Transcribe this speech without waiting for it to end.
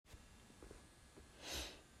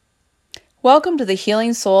Welcome to the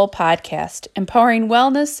Healing Soul Podcast, empowering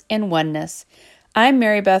wellness and oneness. I'm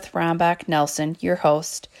Marybeth Rombach Nelson, your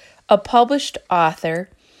host, a published author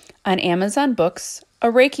on Amazon Books, a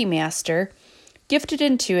Reiki master, gifted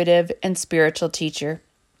intuitive, and spiritual teacher.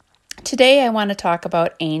 Today I want to talk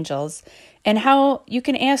about angels and how you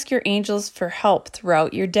can ask your angels for help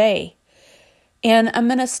throughout your day. And I'm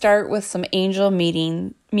going to start with some angel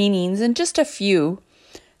meanings and just a few.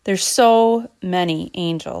 There's so many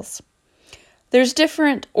angels. There's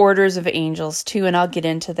different orders of angels too, and I'll get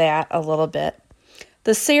into that a little bit.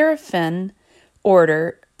 The seraphim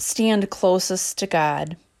order stand closest to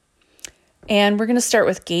God. And we're going to start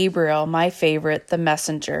with Gabriel, my favorite, the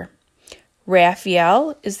messenger.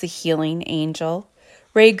 Raphael is the healing angel.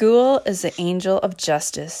 Raguel is the angel of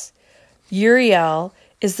justice. Uriel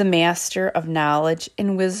is the master of knowledge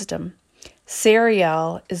and wisdom.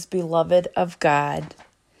 Sariel is beloved of God.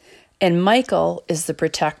 And Michael is the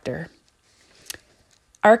protector.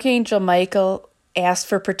 Archangel Michael asks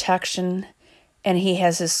for protection, and he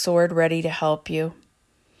has his sword ready to help you.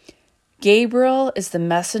 Gabriel is the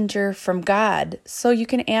messenger from God, so you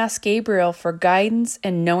can ask Gabriel for guidance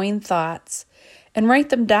and knowing thoughts, and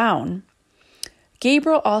write them down.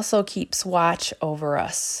 Gabriel also keeps watch over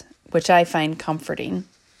us, which I find comforting.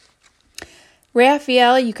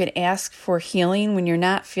 Raphael, you can ask for healing when you're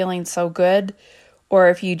not feeling so good, or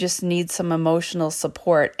if you just need some emotional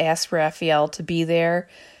support, ask Raphael to be there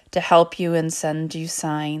to help you and send you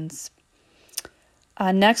signs.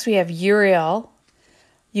 Next, we have Uriel.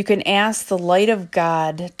 You can ask the light of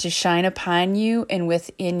God to shine upon you and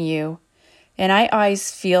within you. And I always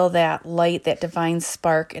feel that light, that divine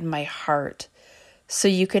spark in my heart. So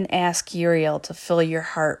you can ask Uriel to fill your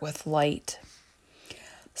heart with light.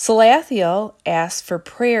 Salathiel asks for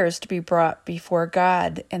prayers to be brought before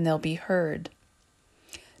God, and they'll be heard.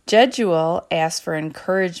 Jejuel asks for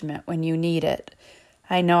encouragement when you need it.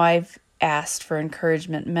 I know I've asked for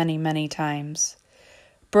encouragement many, many times.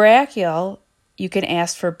 Barachiel, you can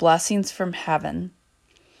ask for blessings from heaven,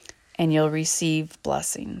 and you'll receive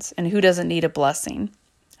blessings. And who doesn't need a blessing?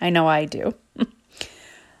 I know I do.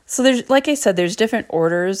 So there's, like I said, there's different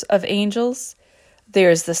orders of angels.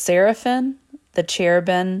 There's the seraphim, the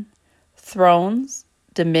cherubim, thrones,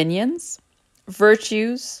 dominions,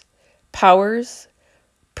 virtues, powers,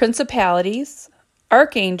 principalities,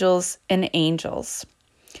 archangels, and angels.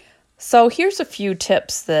 So here's a few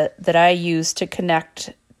tips that I use to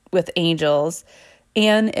connect with angels,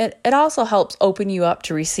 and it also helps open you up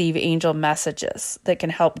to receive angel messages that can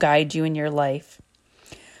help guide you in your life.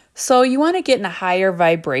 So you want to get in a higher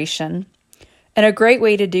vibration, and a great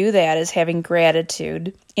way to do that is having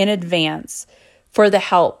gratitude in advance for the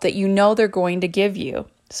help that you know they're going to give you.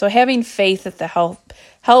 So having faith that the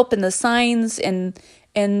help and the signs and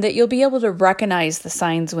that you'll be able to recognize the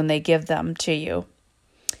signs when they give them to you.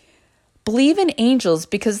 Believe in angels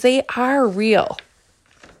because they are real.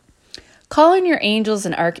 Call on your angels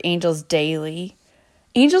and archangels daily.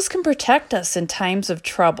 Angels can protect us in times of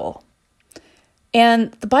trouble.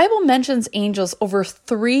 And the Bible mentions angels over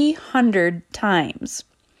 300 times.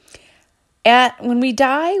 When we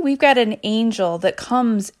die, we've got an angel that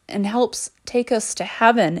comes and helps take us to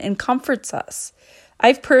heaven and comforts us.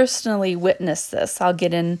 I've personally witnessed this. I'll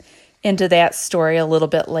get into that story a little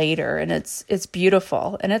bit later, and it's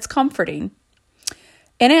beautiful and it's comforting.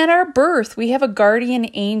 And at our birth, we have a guardian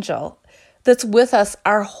angel that's with us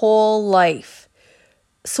our whole life.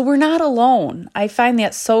 So we're not alone. I find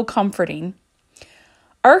that so comforting.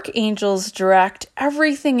 Archangels direct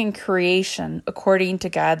everything in creation according to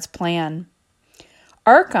God's plan.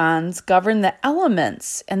 Archons govern the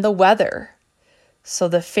elements and the weather. So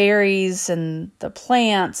the fairies and the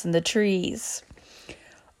plants and the trees.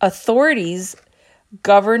 Authorities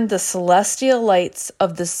govern the celestial lights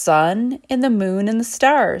of the sun and the moon and the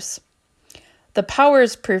stars. The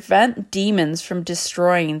powers prevent demons from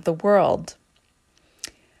destroying the world.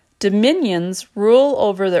 Dominions rule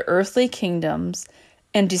over the earthly kingdoms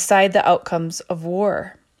and decide the outcomes of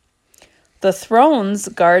war. The thrones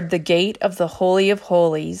guard the gate of the Holy of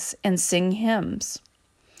Holies and sing hymns.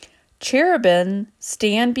 Cherubim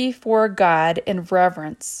stand before God in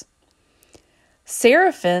reverence.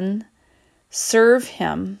 Seraphim serve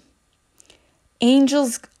him.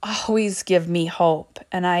 Angels always give me hope,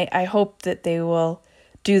 and I hope that they will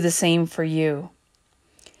do the same for you.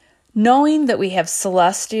 Knowing that we have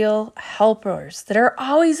celestial helpers that are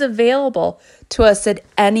always available to us at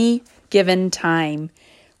any given time.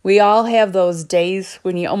 We all have those days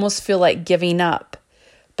when you almost feel like giving up.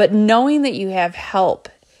 But knowing that you have help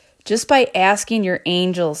just by asking your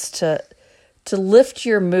angels to lift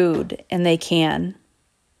your mood, and they can.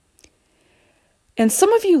 And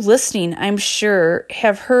some of you listening, I'm sure,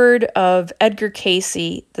 have heard of Edgar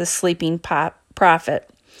Cayce, the sleeping prophet.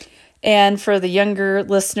 And for the younger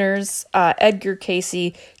listeners, Edgar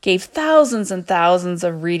Cayce gave thousands and thousands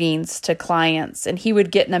of readings to clients, and he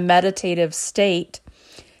would get in a meditative state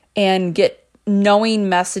and get knowing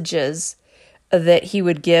messages that he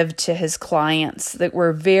would give to his clients that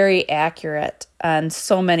were very accurate on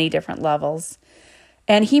so many different levels.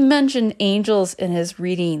 And he mentioned angels in his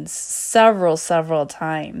readings several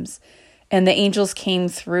times, and the angels came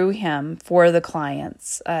through him for the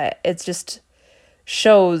clients. It just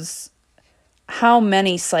shows how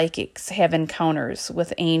many psychics have encounters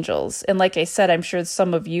with angels. And like I said, I'm sure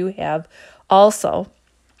some of you have also.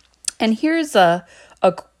 And here's a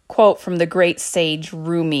quote from the great sage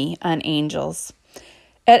Rumi on angels.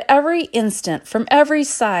 At every instant, from every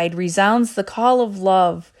side, resounds the call of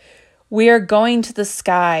love. We are going to the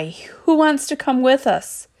sky. Who wants to come with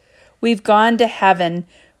us? We've gone to heaven.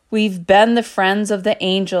 We've been the friends of the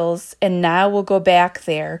angels, and now we'll go back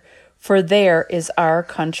there, for there is our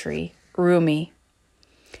country. Rumi.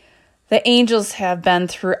 The angels have been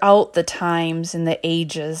throughout the times and the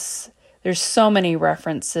ages. There's so many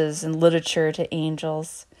references in literature to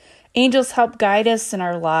angels. Angels help guide us in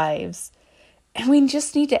our lives, and we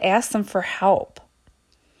just need to ask them for help.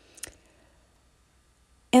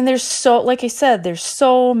 And like I said, there's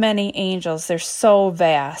so many angels. They're so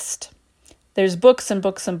vast. There's books and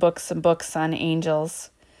books and books and books on angels.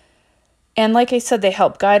 And like I said, they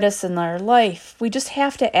help guide us in our life. We just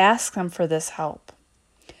have to ask them for this help.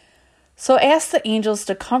 So ask the angels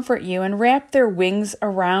to comfort you and wrap their wings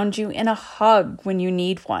around you in a hug when you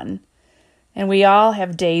need one. And we all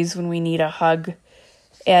have days when we need a hug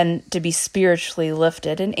and to be spiritually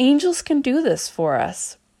lifted. And angels can do this for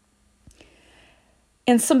us.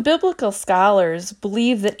 And some biblical scholars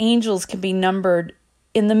believe that angels can be numbered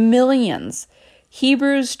in the millions.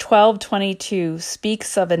 Hebrews 12:22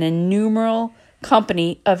 speaks of an innumerable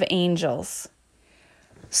company of angels.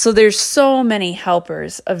 So there's so many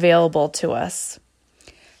helpers available to us.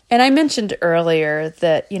 And I mentioned earlier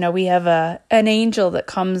that, we have an angel that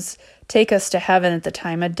comes take us to heaven at the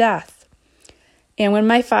time of death. And when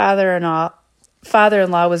my father-in-law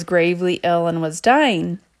was gravely ill and was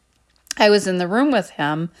dying, I was in the room with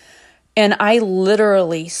him, and I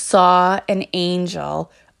literally saw an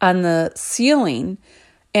angel on the ceiling,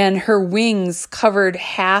 and her wings covered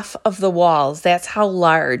half of the walls. That's how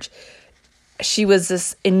large. She was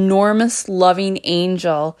this enormous, loving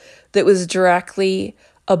angel that was directly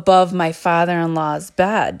above my father-in-law's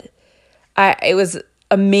bed. It was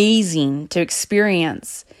amazing to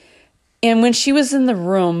experience. And when she was in the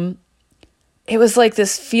room, it was like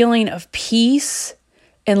this feeling of peace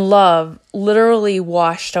and love literally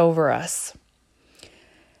washed over us.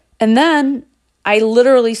 And then I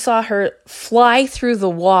literally saw her fly through the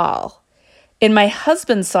wall. And my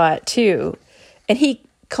husband saw it too. And he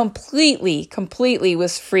completely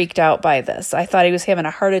was freaked out by this. I thought he was having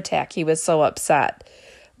a heart attack. He was so upset,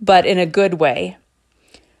 but in a good way.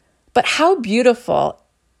 But how beautiful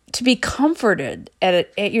to be comforted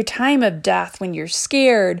at your time of death when you're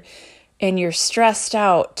scared and you're stressed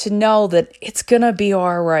out, to know that it's going to be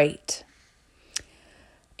all right.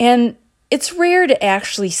 And it's rare to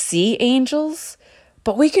actually see angels,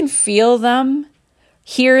 but we can feel them,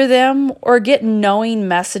 hear them, or get knowing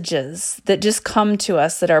messages that just come to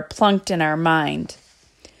us that are plunked in our mind.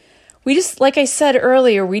 We just, like I said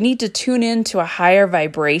earlier, we need to tune into a higher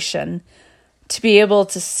vibration to be able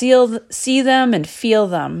to see them and feel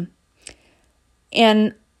them.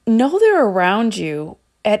 And know they're around you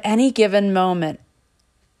at any given moment.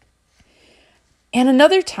 And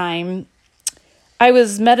another time, I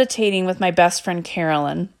was meditating with my best friend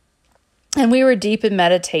Carolyn, and we were deep in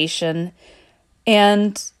meditation,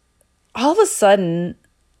 and all of a sudden,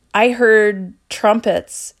 I heard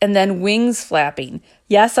trumpets and then wings flapping.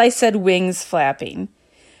 Yes, I said wings flapping.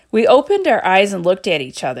 We opened our eyes and looked at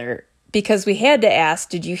each other because we had to ask,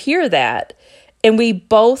 did you hear that? And we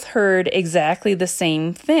both heard exactly the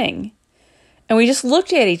same thing. And we just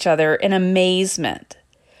looked at each other in amazement.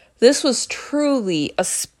 This was truly a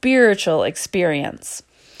spiritual experience.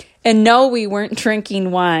 And no, we weren't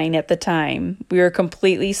drinking wine at the time. We were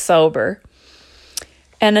completely sober.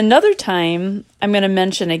 And another time I'm going to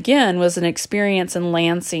mention again was an experience in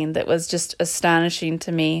Lansing that was just astonishing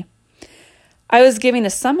to me. I was giving a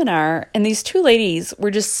seminar, and these two ladies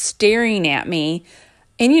were just staring at me.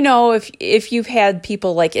 And if you've had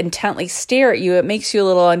people like intently stare at you, it makes you a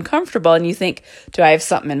little uncomfortable. And you think, do I have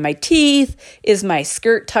something in my teeth? Is my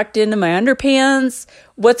skirt tucked into my underpants?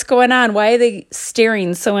 What's going on? Why are they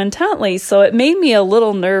staring so intently? So it made me a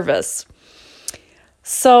little nervous.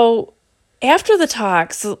 So after the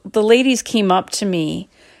talks, the ladies came up to me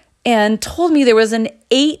and told me there was an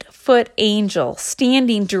 8-foot angel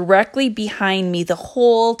standing directly behind me the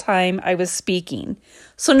whole time I was speaking.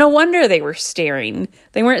 So no wonder they were staring.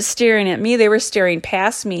 They weren't staring at me, they were staring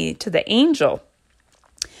past me to the angel.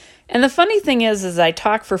 And the funny thing is I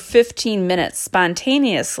talked for 15 minutes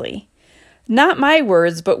spontaneously. Not my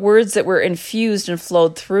words, but words that were infused and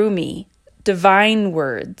flowed through me. Divine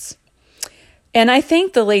words. And I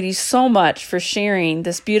thank the ladies so much for sharing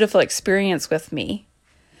this beautiful experience with me.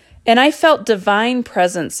 And I felt divine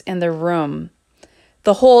presence in the room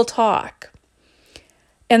the whole talk.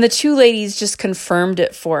 And the two ladies just confirmed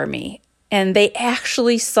it for me. And they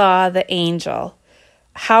actually saw the angel.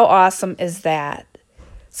 How awesome is that?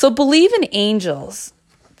 So believe in angels.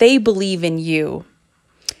 They believe in you.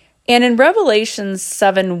 And in Revelation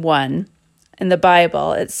 7:1 in the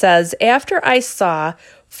Bible, it says, "After I saw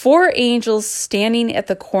 4 angels standing at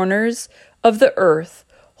the corners of the earth,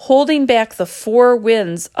 holding back the 4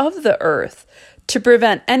 winds of the earth to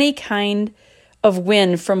prevent any kind of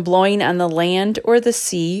wind from blowing on the land or the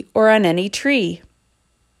sea or on any tree."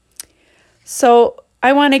 So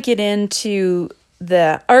I want to get into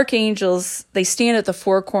the archangels. They stand at the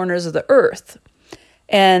 4 corners of the earth,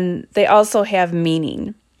 and they also have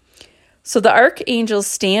meaning. So the archangels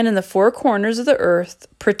stand in the 4 corners of the earth,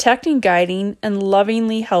 protecting, guiding, and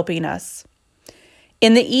lovingly helping us.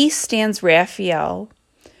 In the east stands Raphael,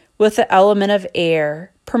 with the element of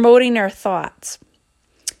air, promoting our thoughts.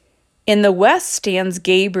 In the west stands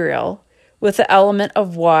Gabriel, with the element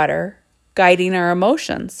of water, guiding our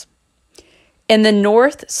emotions. In the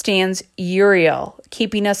north stands Uriel,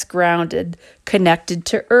 keeping us grounded, connected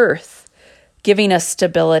to earth, giving us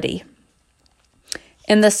stability.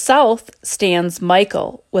 In the south stands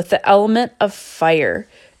Michael, with the element of fire,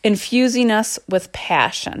 infusing us with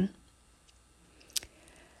passion.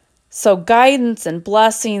 So guidance and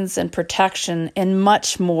blessings and protection and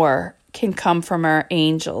much more can come from our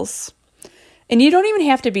angels. And you don't even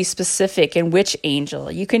have to be specific in which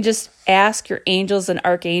angel. You can just ask your angels and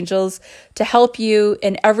archangels to help you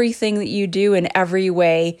in everything that you do in every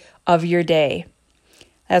way of your day.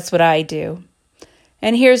 That's what I do.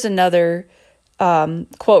 And here's another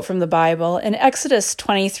quote from the Bible. In Exodus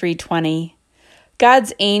 23:20,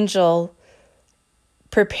 God's angel,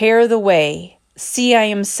 "Prepare the way. See, I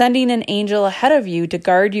am sending an angel ahead of you to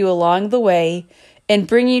guard you along the way and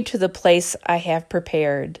bring you to the place I have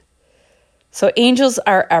prepared." So angels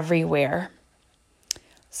are everywhere.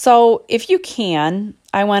 So if you can,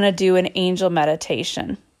 I want to do an angel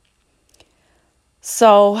meditation.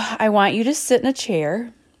 So I want you to sit in a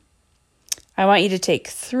chair. I want you to take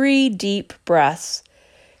 3 deep breaths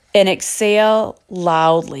and exhale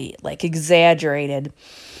loudly, like exaggerated.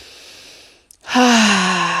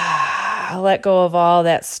 Let go of all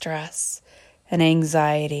that stress and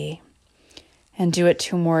anxiety, and do it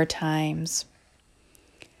 2 more times.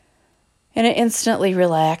 And it instantly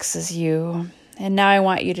relaxes you. And now I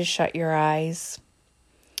want you to shut your eyes.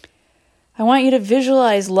 I want you to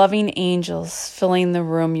visualize loving angels filling the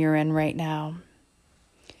room you're in right now.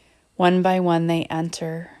 One by one they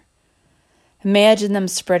enter. Imagine them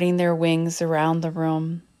spreading their wings around the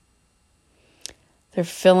room. They're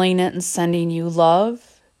filling it and sending you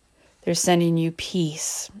love. They're sending you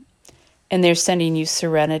peace. And they're sending you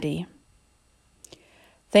serenity.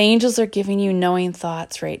 The angels are giving you knowing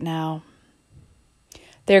thoughts right now.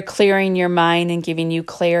 They're clearing your mind and giving you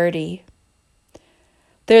clarity.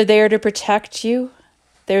 They're there to protect you.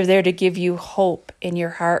 They're there to give you hope in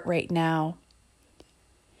your heart right now.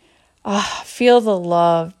 Feel the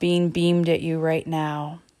love being beamed at you right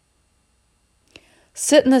now.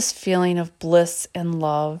 Sit in this feeling of bliss and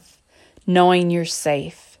love, knowing you're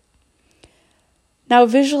safe. Now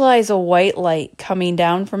visualize a white light coming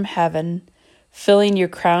down from heaven, filling your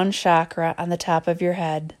crown chakra on the top of your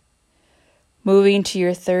head, moving to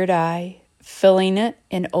your 3rd eye, filling it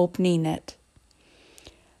and opening it.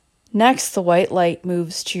 Next, the white light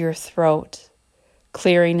moves to your throat,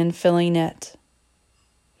 clearing and filling it.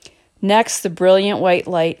 Next, the brilliant white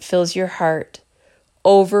light fills your heart,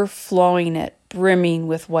 overflowing it, brimming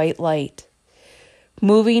with white light,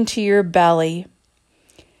 moving to your belly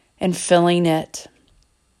and filling it,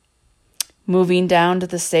 moving down to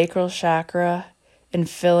the sacral chakra and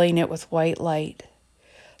filling it with white light.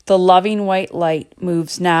 The loving white light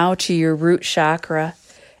moves now to your root chakra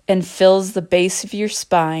and fills the base of your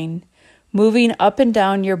spine, moving up and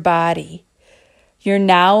down your body. You're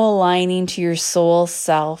now aligning to your soul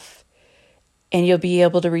self, and you'll be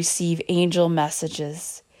able to receive angel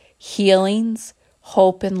messages. Healings,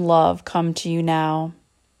 hope, and love come to you now.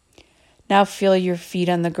 Now feel your feet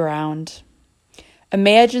on the ground.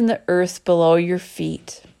 Imagine the earth below your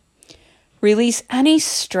feet. Release any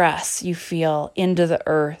stress you feel into the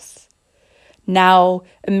earth. Now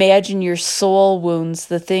imagine your soul wounds,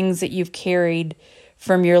 the things that you've carried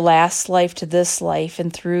from your last life to this life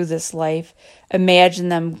and through this life. Imagine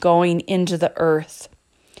them going into the earth.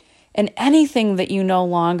 And anything that you no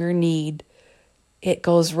longer need, it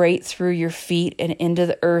goes right through your feet and into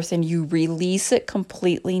the earth, and you release it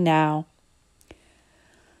completely now.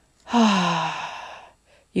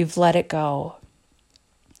 You've let it go.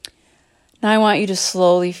 Now I want you to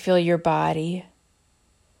slowly feel your body.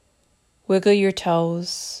 Wiggle your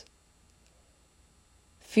toes.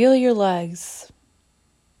 Feel your legs.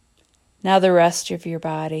 Now the rest of your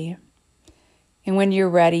body. And when you're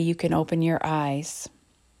ready, you can open your eyes.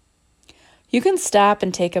 You can stop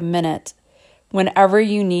and take a minute whenever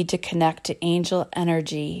you need to connect to angel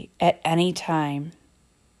energy at any time.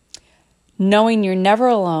 Knowing you're never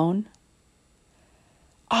alone.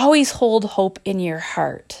 Always hold hope in your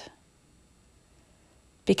heart,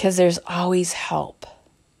 because there's always help.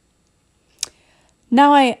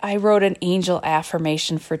 Now I wrote an angel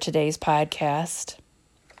affirmation for today's podcast.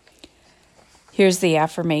 Here's the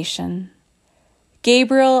affirmation.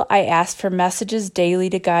 Gabriel, I ask for messages daily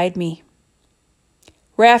to guide me.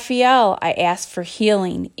 Raphael, I ask for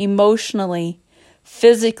healing emotionally,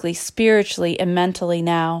 physically, spiritually, and mentally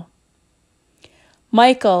now.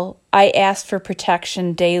 Michael, I ask for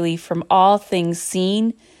protection daily from all things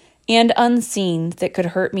seen and unseen that could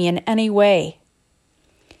hurt me in any way.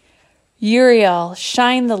 Uriel,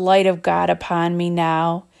 shine the light of God upon me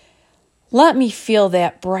now. Let me feel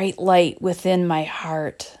that bright light within my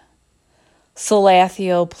heart.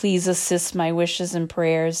 Salathiel, please assist my wishes and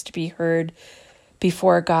prayers to be heard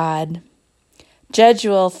before God.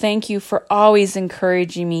 Jejuel, thank you for always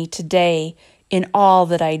encouraging me today in all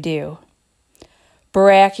that I do.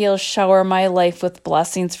 Barachiel, shower my life with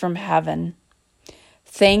blessings from heaven.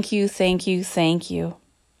 Thank you, thank you, thank you.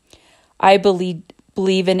 I believe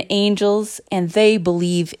in angels, and they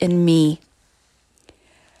believe in me.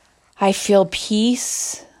 I feel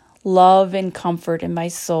peace, love, and comfort in my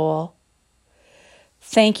soul.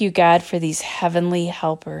 Thank you, God, for these heavenly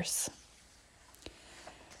helpers.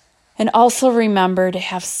 And also remember to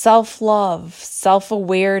have self-love,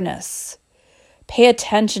 self-awareness. Pay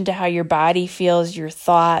attention to how your body feels, your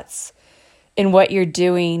thoughts, and what you're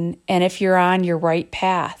doing, and if you're on your right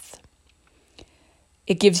path.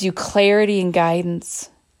 It gives you clarity and guidance.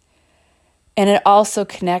 And it also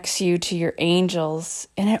connects you to your angels,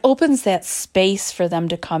 and it opens that space for them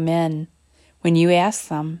to come in when you ask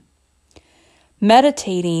them.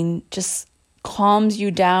 Meditating just calms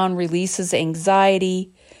you down, releases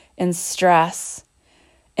anxiety and stress,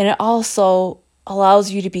 and it also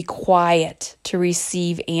allows you to be quiet to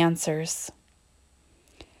receive answers.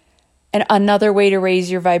 And another way to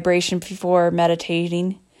raise your vibration before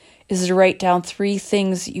meditating is to write down 3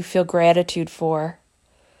 things that you feel gratitude for.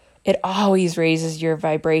 It always raises your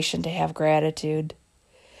vibration to have gratitude.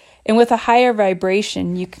 And with a higher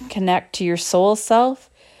vibration, you can connect to your soul self,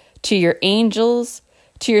 to your angels,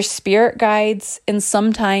 to your spirit guides, and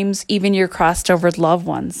sometimes even your crossed over loved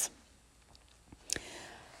ones.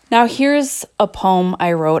 Now here's a poem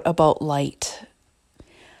I wrote about light.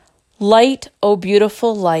 Light, oh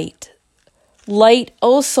beautiful light, light,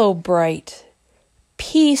 oh so bright,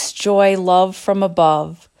 peace, joy, love from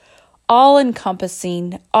above,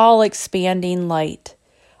 all-encompassing, all-expanding light,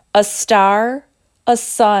 a star, a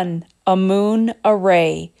sun, a moon, a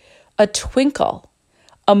ray, a twinkle,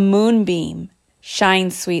 a moonbeam,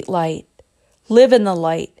 shine sweet light, live in the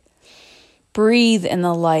light, breathe in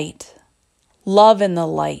the light, love in the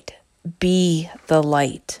light, be the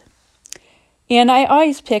light. And I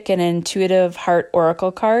always pick an intuitive heart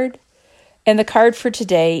oracle card, and the card for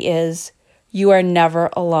today is, you are never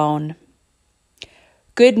alone.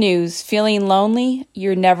 Good news, feeling lonely?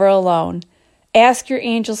 You're never alone. Ask your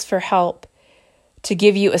angels for help to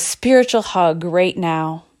give you a spiritual hug right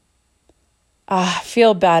now.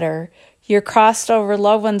 Feel better. Your crossed over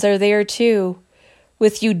loved ones are there too,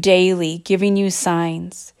 with you daily, giving you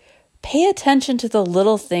signs. Pay attention to the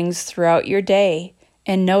little things throughout your day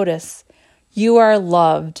and notice you are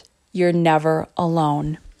loved. You're never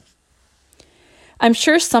alone. I'm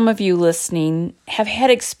sure some of you listening have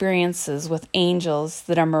had experiences with angels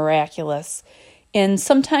that are miraculous. And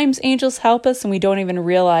sometimes angels help us and we don't even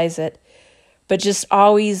realize it. But just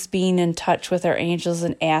always being in touch with our angels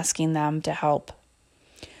and asking them to help.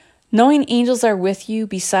 Knowing angels are with you,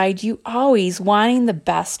 beside you, always wanting the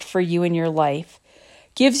best for you in your life,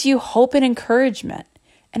 gives you hope and encouragement.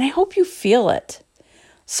 And I hope you feel it.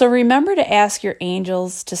 So remember to ask your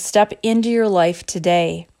angels to step into your life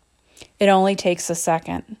today. It only takes a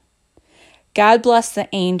second. God bless the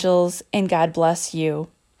angels, and God bless you.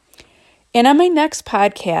 And on my next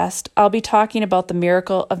podcast, I'll be talking about the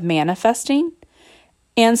miracle of manifesting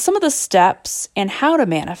and some of the steps and how to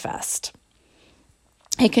manifest.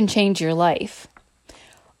 It can change your life.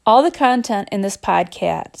 All the content in this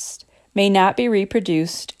podcast may not be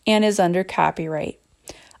reproduced and is under copyright.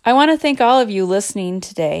 I want to thank all of you listening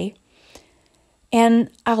today, and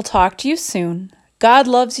I'll talk to you soon. God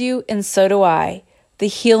loves you, and so do I, the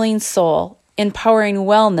healing soul, empowering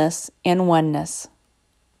wellness and oneness.